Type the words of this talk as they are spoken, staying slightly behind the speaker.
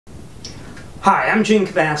Hi, I'm Gene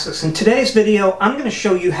Cavassis. In today's video, I'm going to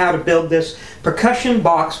show you how to build this percussion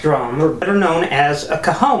box drum, or better known as a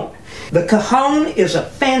cajon. The cajon is a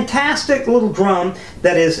fantastic little drum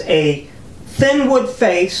that is a thin wood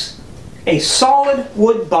face, a solid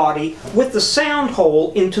wood body with the sound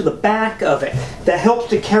hole into the back of it that helps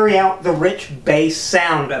to carry out the rich bass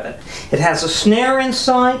sound of it. It has a snare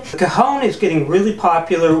inside. The cajon is getting really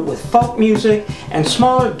popular with folk music and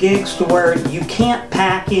smaller gigs to where you can't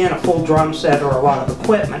pack in a full drum set or a lot of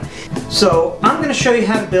equipment. So I'm going to show you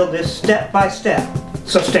how to build this step by step.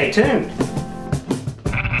 So stay tuned.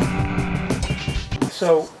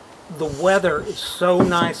 So the weather is so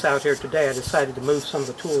nice out here today, I decided to move some of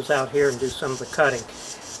the tools out here and do some of the cutting.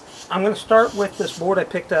 I'm going to start with this board I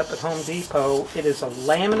picked up at Home Depot. It is a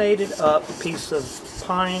laminated up piece of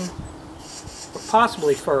pine, or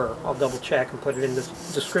possibly fir. I'll double check and put it in the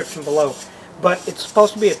description below. But it's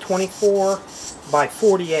supposed to be a 24 by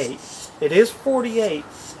 48. It is 48,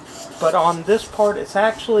 but on this part it's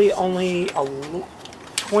actually only a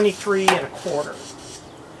 23 and a quarter.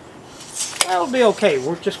 That'll be okay.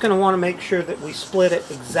 We're just going to want to make sure that we split it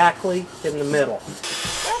exactly in the middle.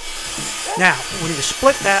 Now, when you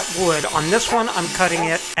split that wood, on this one I'm cutting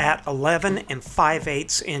it at 11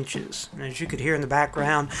 5/8 inches. And as you could hear in the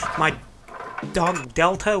background, my dog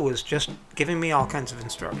Delta was just giving me all kinds of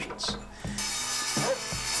instructions.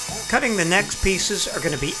 Cutting the next pieces are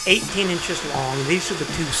going to be 18 inches long. These are the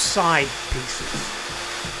two side pieces.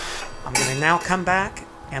 I'm going to now come back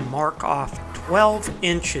and mark off 12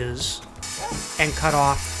 inches and cut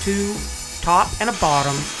off two top and a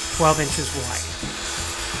bottom 12 inches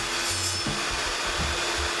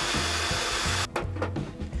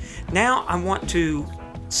wide. Now I want to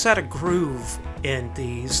set a groove in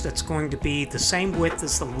these that's going to be the same width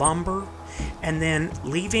as the lumber, and then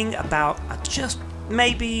leaving about just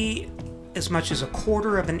maybe as much as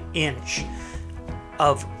 1/4 of an inch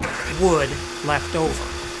of wood left over.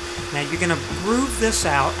 Now you're going to groove this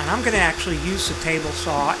out, and I'm going to actually use the table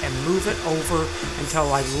saw and move it over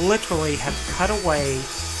until I literally have cut away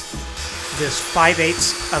this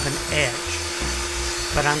 5/8 of an edge.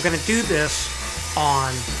 But I'm going to do this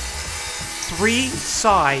on 3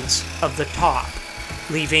 sides of the top,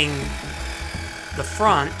 leaving the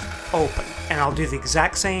front open. And I'll do the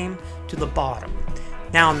exact same to the bottom.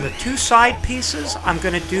 Now on the 2 side pieces, I'm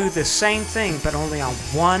going to do the same thing, but only on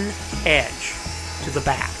one edge to the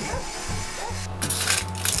back.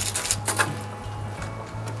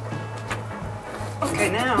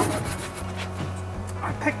 Okay, now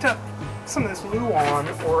I picked up some of this Luan,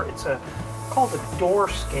 or it's called a door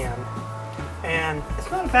skin, and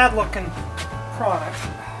it's not a bad looking product,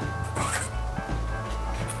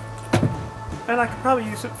 and I could probably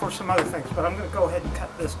use it for some other things, but I'm going to go ahead and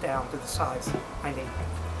cut this down to the size I need.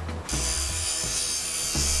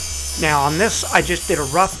 Now on this I just did a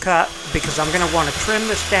rough cut because I'm going to want to trim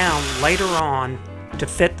this down later on to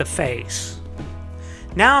fit the face.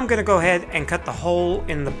 Now I'm going to go ahead and cut the hole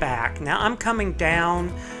in the back. Now I'm coming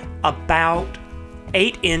down about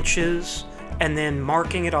 8 inches and then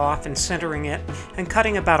marking it off and centering it and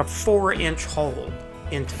cutting about a 4-inch hole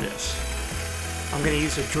into this. I'm going to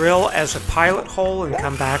use a drill as a pilot hole and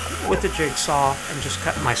come back with the jigsaw and just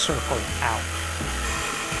cut my circle out.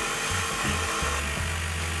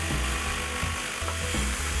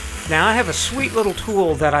 Now I have a sweet little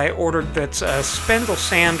tool that I ordered that's a spindle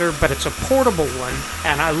sander, but it's a portable one,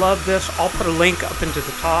 and I love this. I'll put a link up into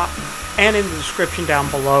the top and in the description down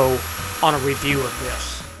below on a review of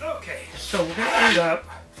this. Okay, so we're going to end up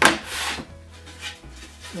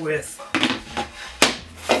with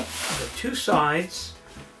the 2 sides,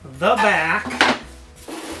 the back,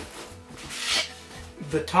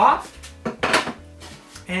 the top,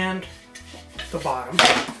 and the bottom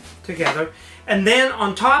together. And then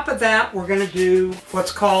on top of that, we're going to do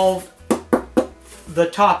what's called the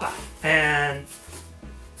Toppa. And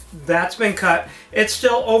that's been cut. It's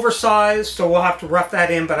still oversized, so we'll have to rough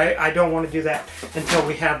that in, but I don't want to do that until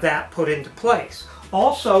we have that put into place.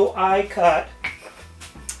 Also, I cut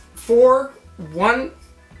 4 1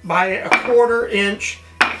 by 1/4 inch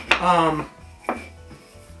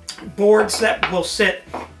boards that will sit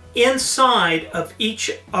inside of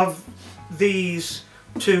each of these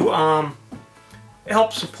to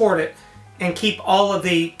help support it and keep all of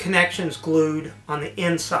the connections glued on the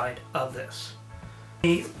inside of this.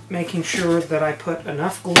 Making sure that I put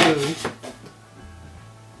enough glue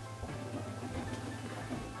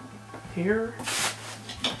here,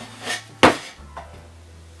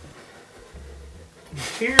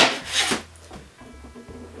 here,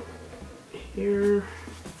 here,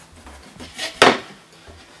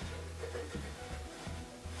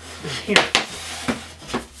 and here.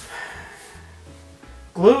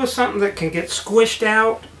 Glue is something that can get squished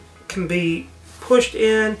out, can be pushed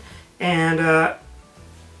in, and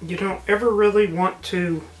you don't ever really want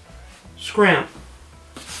to scrimp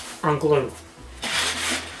on glue.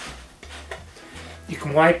 You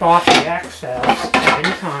can wipe off the excess at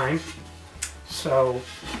any time. So,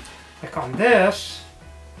 like on this,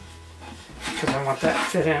 because I want that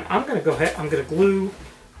to fit in, I'm going to go ahead, I'm going to glue,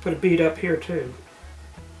 put a bead up here too.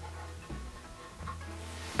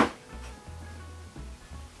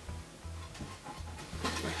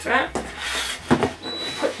 Like that.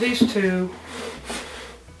 Put these two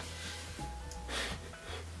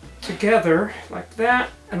together like that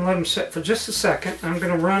and let them sit for just a second. I'm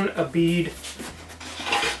going to run a bead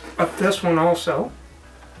up this one also.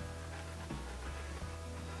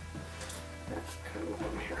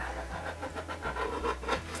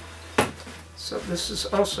 So this is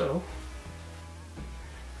also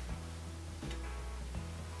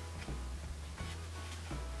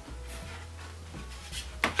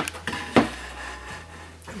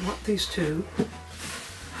I want these two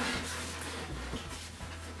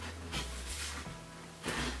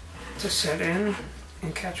to set in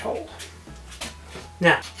and catch hold.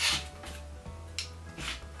 Now,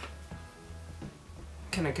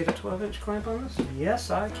 can I get a 12-inch clamp on this? Yes,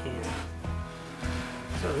 I can.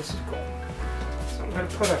 So this is cool. So I'm going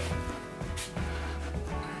to put a...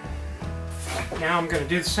 Now I'm going to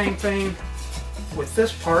do the same thing with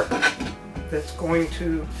this part that's going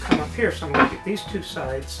to come up here. So I'm going to get these two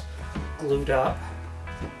sides glued up.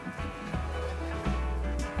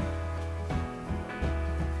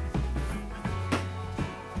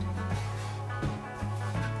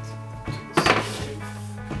 I'm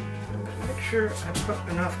going to make sure I put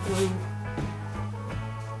enough glue.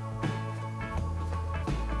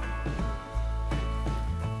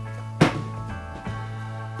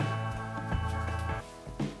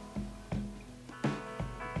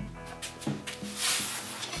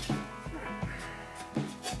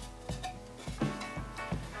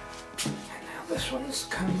 This one's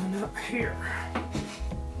coming up here.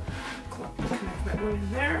 Connect that one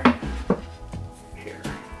in there. Here.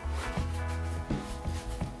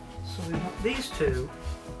 So we want these two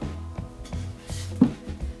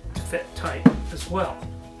to fit tight as well.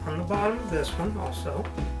 On the bottom of this one also.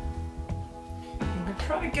 I'm going to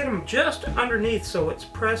try to get them just underneath so it's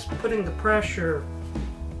putting the pressure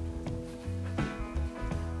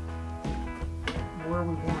where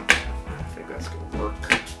we want it. I think that's going to work.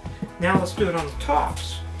 Now let's do it on the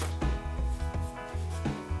tops.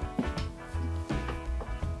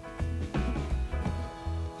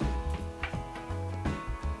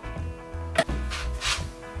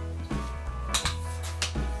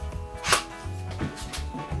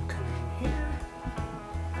 Come in here.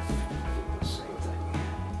 Same thing.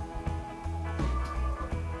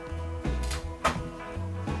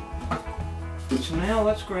 So now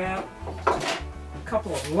let's grab a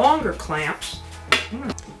couple of longer clamps.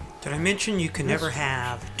 Did I mention you can never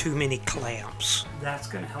have too many clamps? That's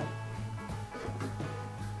going to help.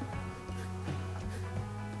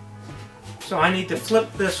 So I need to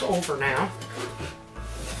flip this over now.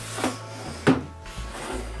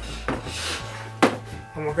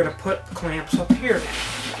 And we're going to put clamps up here now.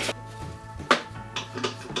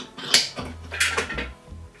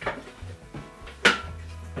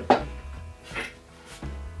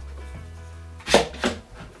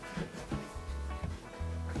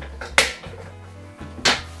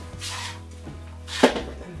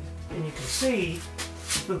 See,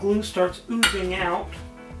 the glue starts oozing out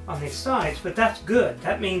on these sides, but that's good.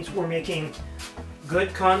 That means we're making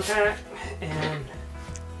good contact, and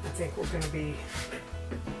I think we're going to be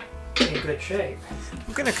in good shape.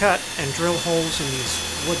 I'm going to cut and drill holes in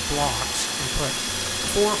these wood blocks and put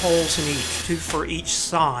 4 holes in each, 2 for each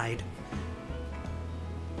side,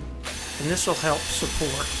 and this will help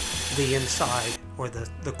support the inside or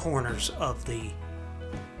the corners of the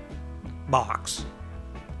box.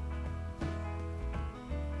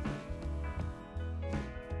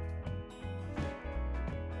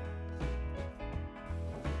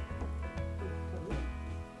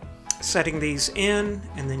 Setting these in,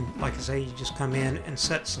 and then like I say, you just come in and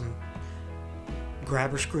set some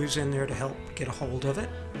grabber screws in there to help get a hold of it,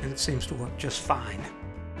 and it seems to work just fine.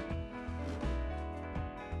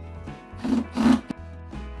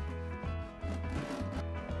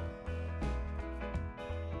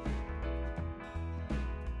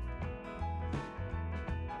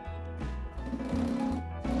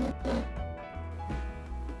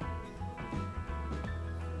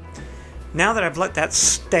 Now that I've let that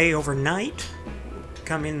stay overnight,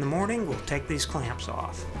 come in the morning, we'll take these clamps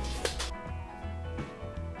off.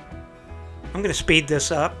 I'm going to speed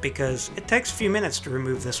this up because it takes a few minutes to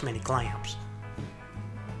remove this many clamps.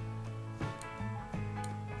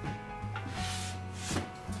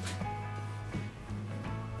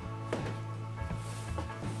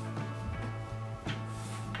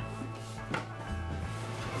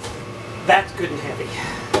 That's good and heavy.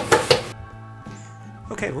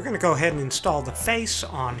 Okay, we're going to go ahead and install the face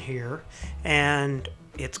on here, and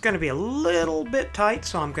it's going to be a little bit tight,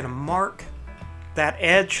 so I'm going to mark that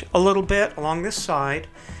edge a little bit along this side,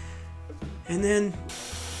 and then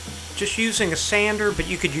just using a sander, but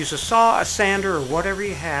you could use a saw, a sander, or whatever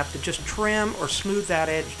you have to just trim or smooth that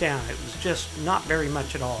edge down. It was just not very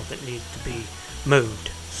much at all that needed to be moved.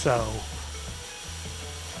 So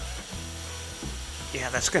yeah,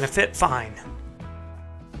 that's going to fit fine.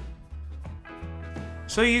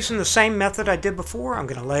 So using the same method I did before, I'm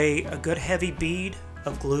going to lay a good heavy bead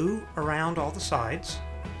of glue around all the sides.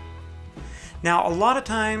 Now, a lot of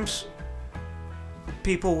times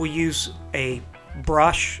people will use a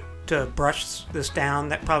brush to brush this down.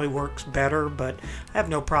 That probably works better, but I have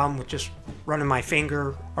no problem with just running my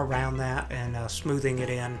finger around that and smoothing it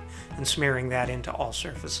in and smearing that into all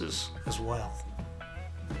surfaces as well.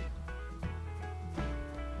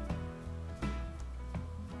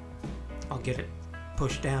 I'll get it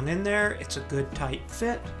pushed down in there. It's a good tight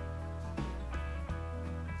fit.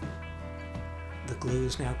 The glue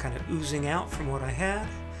is now kind of oozing out from what I had.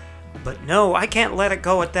 But no, I can't let it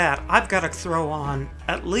go at that. I've got to throw on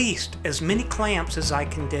at least as many clamps as I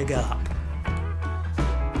can dig up.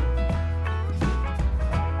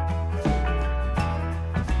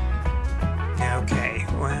 Okay,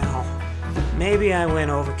 well, maybe I went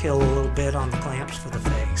overkill a little bit on the clamps for the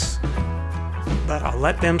face, but I'll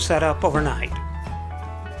let them set up overnight.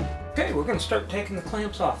 Okay, we're going to start taking the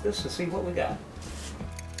clamps off this to see what we got.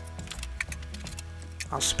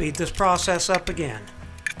 I'll speed this process up again.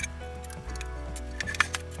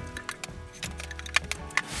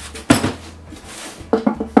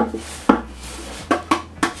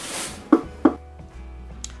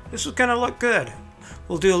 This is going to look good.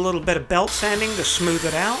 We'll do a little bit of belt sanding to smooth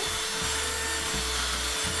it out.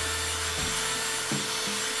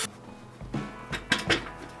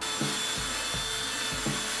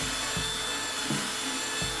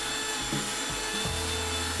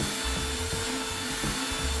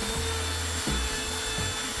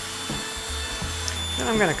 Then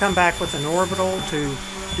I'm going to come back with an orbital to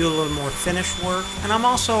do a little more finish work, and I'm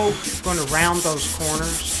also going to round those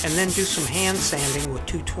corners and then do some hand sanding with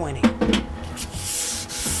 220.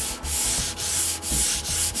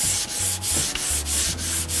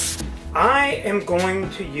 I am going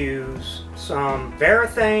to use some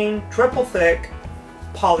Varathane triple thick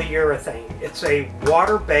polyurethane. It's a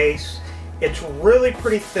water base. It's really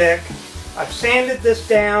pretty thick. I've sanded this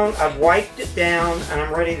down, I've wiped it down, and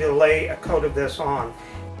I'm ready to lay a coat of this on.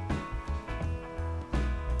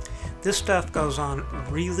 This stuff goes on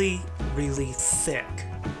really, really thick.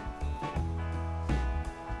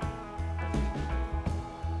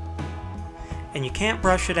 And you can't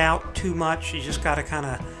brush it out too much, you just got to kind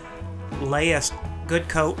of lay a good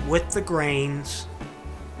coat with the grains.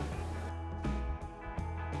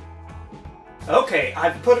 Okay,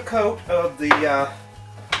 I've put a coat of the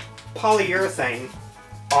polyurethane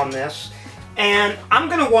on this, and I'm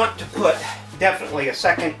going to want to put definitely a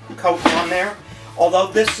second coat on there. Although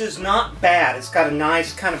this is not bad, it's got a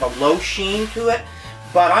nice kind of a low sheen to it,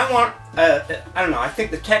 but I want, I don't know, I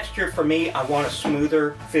think the texture for me, I want a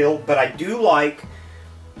smoother feel, but I do like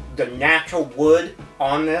the natural wood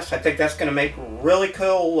on this. I think that's going to make a really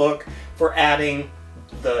cool look for adding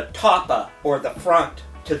the Toppa or the front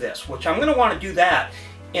to this, which I'm going to want to do that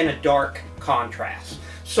in a dark contrast.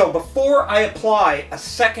 So before I apply a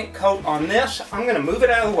second coat on this, I'm going to move it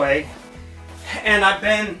out of the way. And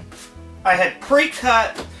I had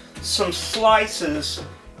pre-cut some slices,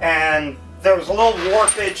 and there was a little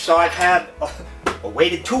warpage, so I've had a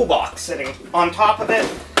weighted toolbox sitting on top of it.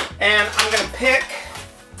 And I'm going to pick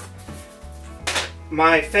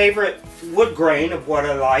my favorite wood grain of what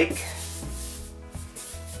I like.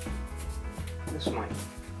 This might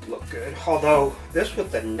look good, although this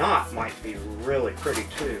with the knot might be really pretty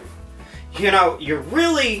too. You know, you're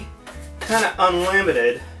really kind of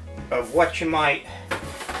unlimited of what you might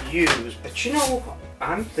use, but you know,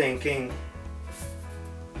 I'm thinking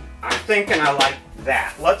I like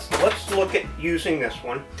that. Let's look at using this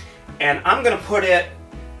one, and I'm going to put it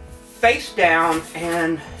face down,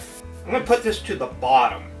 and I'm going to put this to the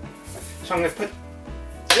bottom. So I'm going to put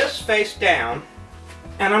this face down,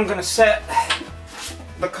 and I'm going to set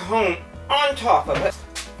the Cajon on top of it.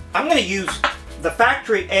 I'm going to use the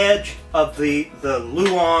factory edge of the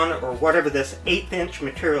Luan, or whatever this 1/8 inch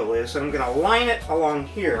material is. I'm going to line it along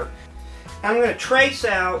here. I'm going to trace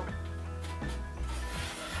out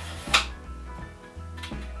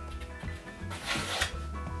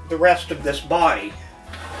the rest of this body.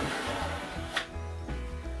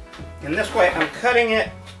 And this way I'm cutting it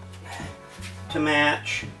to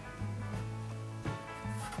match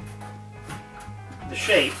the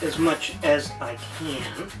shape as much as I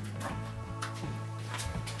can.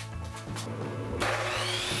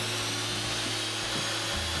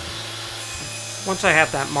 Once I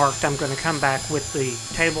have that marked, I'm going to come back with the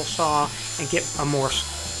table saw and get a more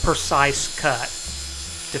precise cut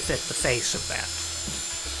to fit the face of that.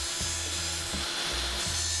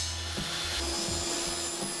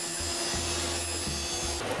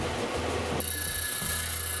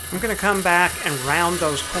 I'm going to come back and round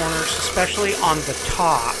those corners, especially on the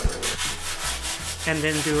top, and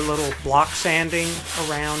then do a little block sanding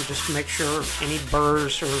around just to make sure any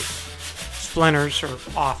burrs or splinters are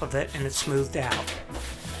off of it and it's smoothed out.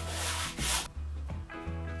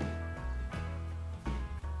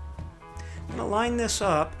 I'm going to line this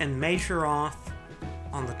up and measure off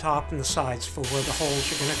on the top and the sides for where the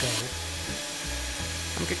holes are going to go.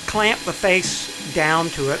 I'm going to clamp the face down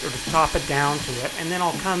to it, or to top it down to it, and then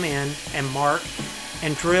I'll come in and mark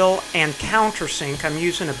and drill and countersink. I'm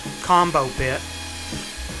using a combo bit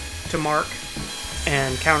to mark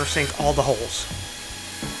and countersink all the holes.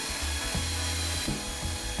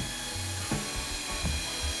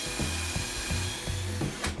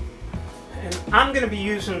 And I'm going to be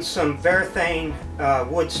using some Varathane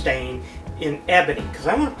wood stain in ebony, because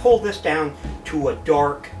I want to pull this down to a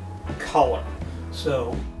dark color.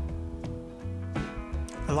 So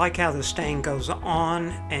I like how the stain goes on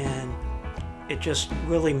and it just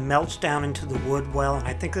really melts down into the wood well, and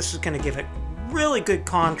I think this is going to give it really good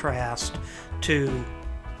contrast to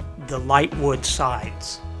the light wood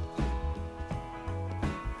sides.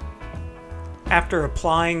 After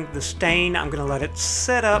applying the stain, I'm going to let it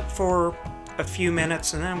sit up for a few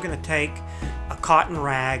minutes, and then I'm going to take a cotton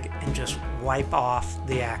rag and just wipe off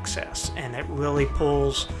the excess, and it really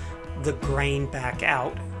pulls the grain back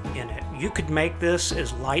out in it. You could make this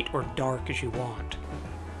as light or dark as you want.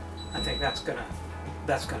 I think that's gonna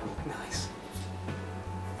look nice.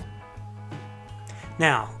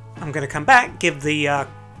 Now I'm gonna come back, give the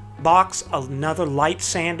box another light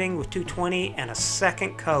sanding with 220 and a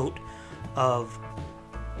second coat of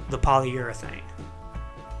the polyurethane.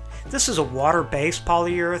 This is a water-based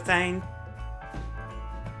polyurethane.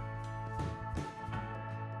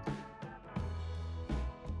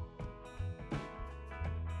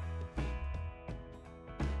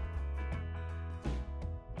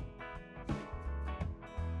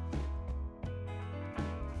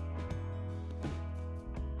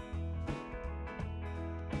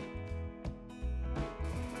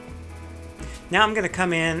 Now I'm going to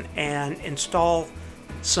come in and install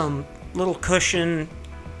some little cushion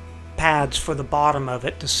pads for the bottom of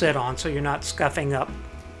it to sit on, so you're not scuffing up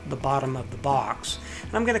the bottom of the box.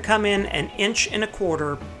 And I'm going to come in 1.25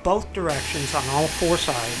 inches both directions on all 4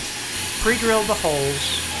 sides, pre-drill the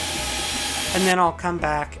holes, and then I'll come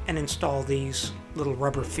back and install these little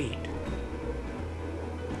rubber feet.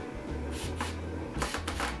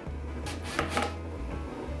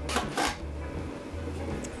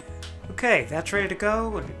 Okay, that's ready to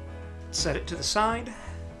go, and set it to the side.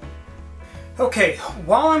 Okay,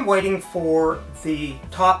 while I'm waiting for the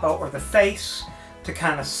Toppa, or the face, to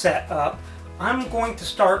kind of set up, I'm going to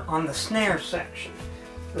start on the snare section.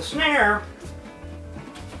 The snare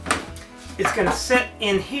is going to sit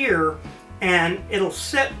in here, and it'll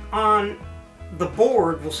sit on the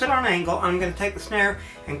board, will sit on an angle. I'm going to take the snare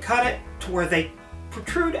and cut it to where they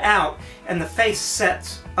protrude out and the face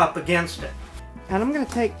sets up against it. And I'm going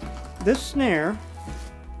to take this snare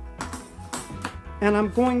and I'm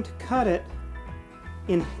going to cut it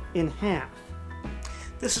in half.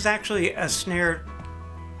 This is actually a snare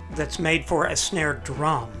that's made for a snare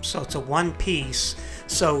drum, so it's a one piece.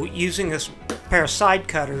 So using a pair of side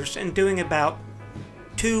cutters and doing about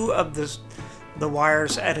 2 of the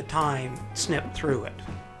wires at a time, snip through it.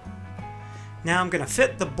 Now I'm going to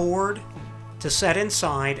fit the board to set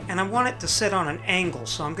inside, and I want it to sit on an angle,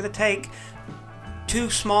 so I'm going to take 2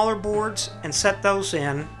 smaller boards and set those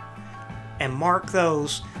in and mark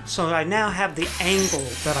those so that I now have the angle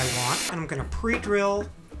that I want. And I'm going to pre-drill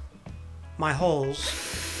my holes,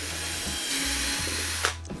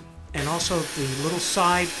 and also the little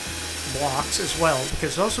side blocks as well,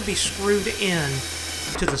 because those will be screwed in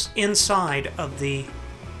to the inside of the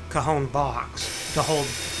Cajon box to hold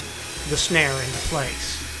the snare into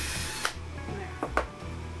place.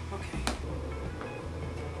 Okay.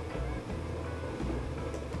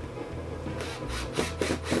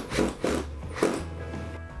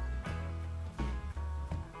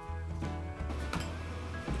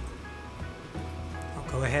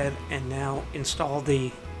 go ahead and now install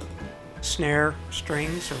the snare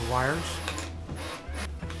strings or wires.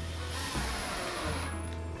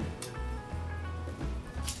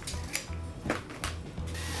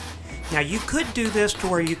 Now you could do this to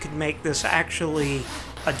where you could make this actually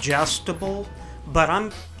adjustable, but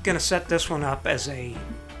I'm going to set this one up as a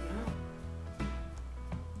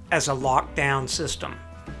lockdown system.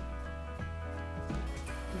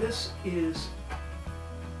 This is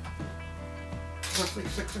roughly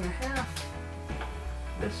 6.5.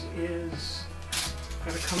 This is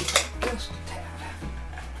going to come just a tad.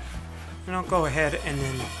 And I'll go ahead and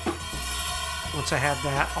then once I have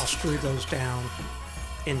that, I'll screw those down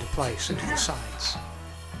into place into the sides.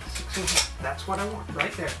 That's what I want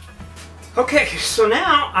right there. Okay, so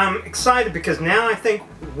now I'm excited because now I think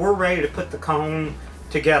we're ready to put the cone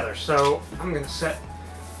together. So I'm going to set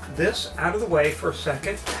this out of the way for a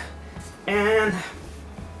second and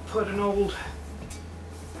put an old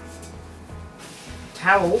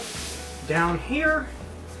towel down here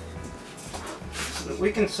so that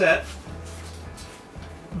we can set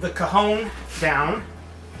the cajon down.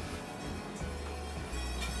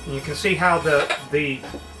 And you can see how the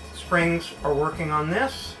springs are working on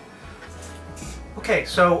this. Okay,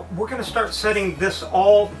 so we're going to start setting this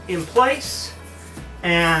all in place,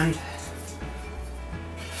 and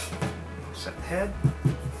set the head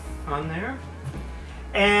on there.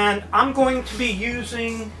 And I'm going to be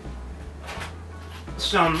using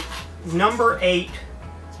some number 8.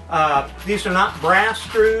 These are not brass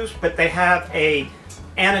screws, but they have a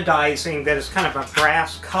anodizing that is kind of a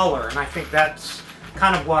brass color, and I think that's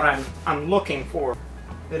kind of what I'm looking for.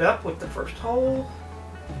 It up with the first hole.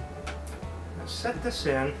 Let's set this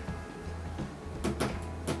in. And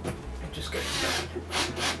just get it started.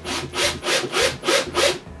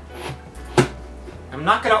 I'm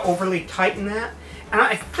not going to overly tighten that, and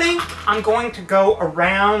I think I'm going to go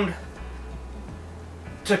around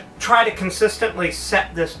to try to consistently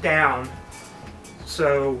set this down.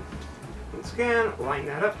 So once again, line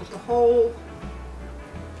that up with the hole.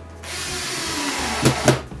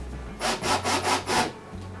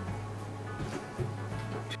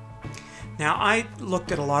 Now, I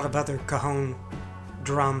looked at a lot of other cajon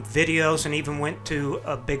drum videos and even went to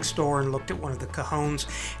a big store and looked at one of the cajons,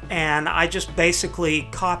 and I just basically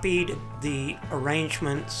copied the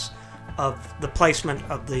arrangements of the placement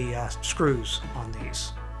of the screws on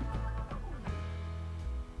these.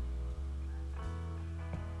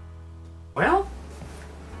 Well,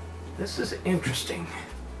 this is interesting.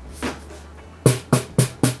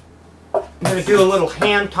 I'm going to do a little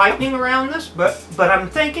hand tightening around this, but I'm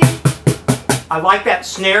thinking I like that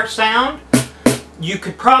snare sound. You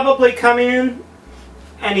could probably come in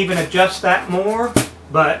and even adjust that more,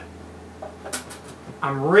 but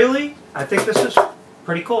I think this is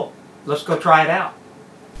pretty cool. Let's go try it out.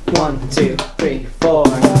 1, 2, 3, 4.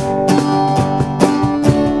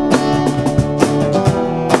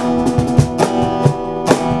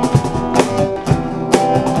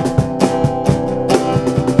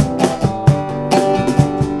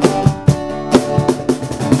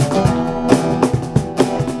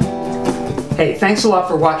 Hey, thanks a lot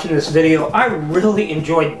for watching this video. I really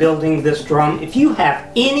enjoyed building this drum. If you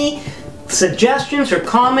have any suggestions or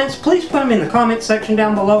comments, please put them in the comment section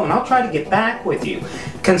down below and I'll try to get back with you.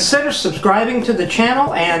 Consider subscribing to the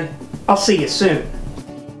channel and I'll see you soon.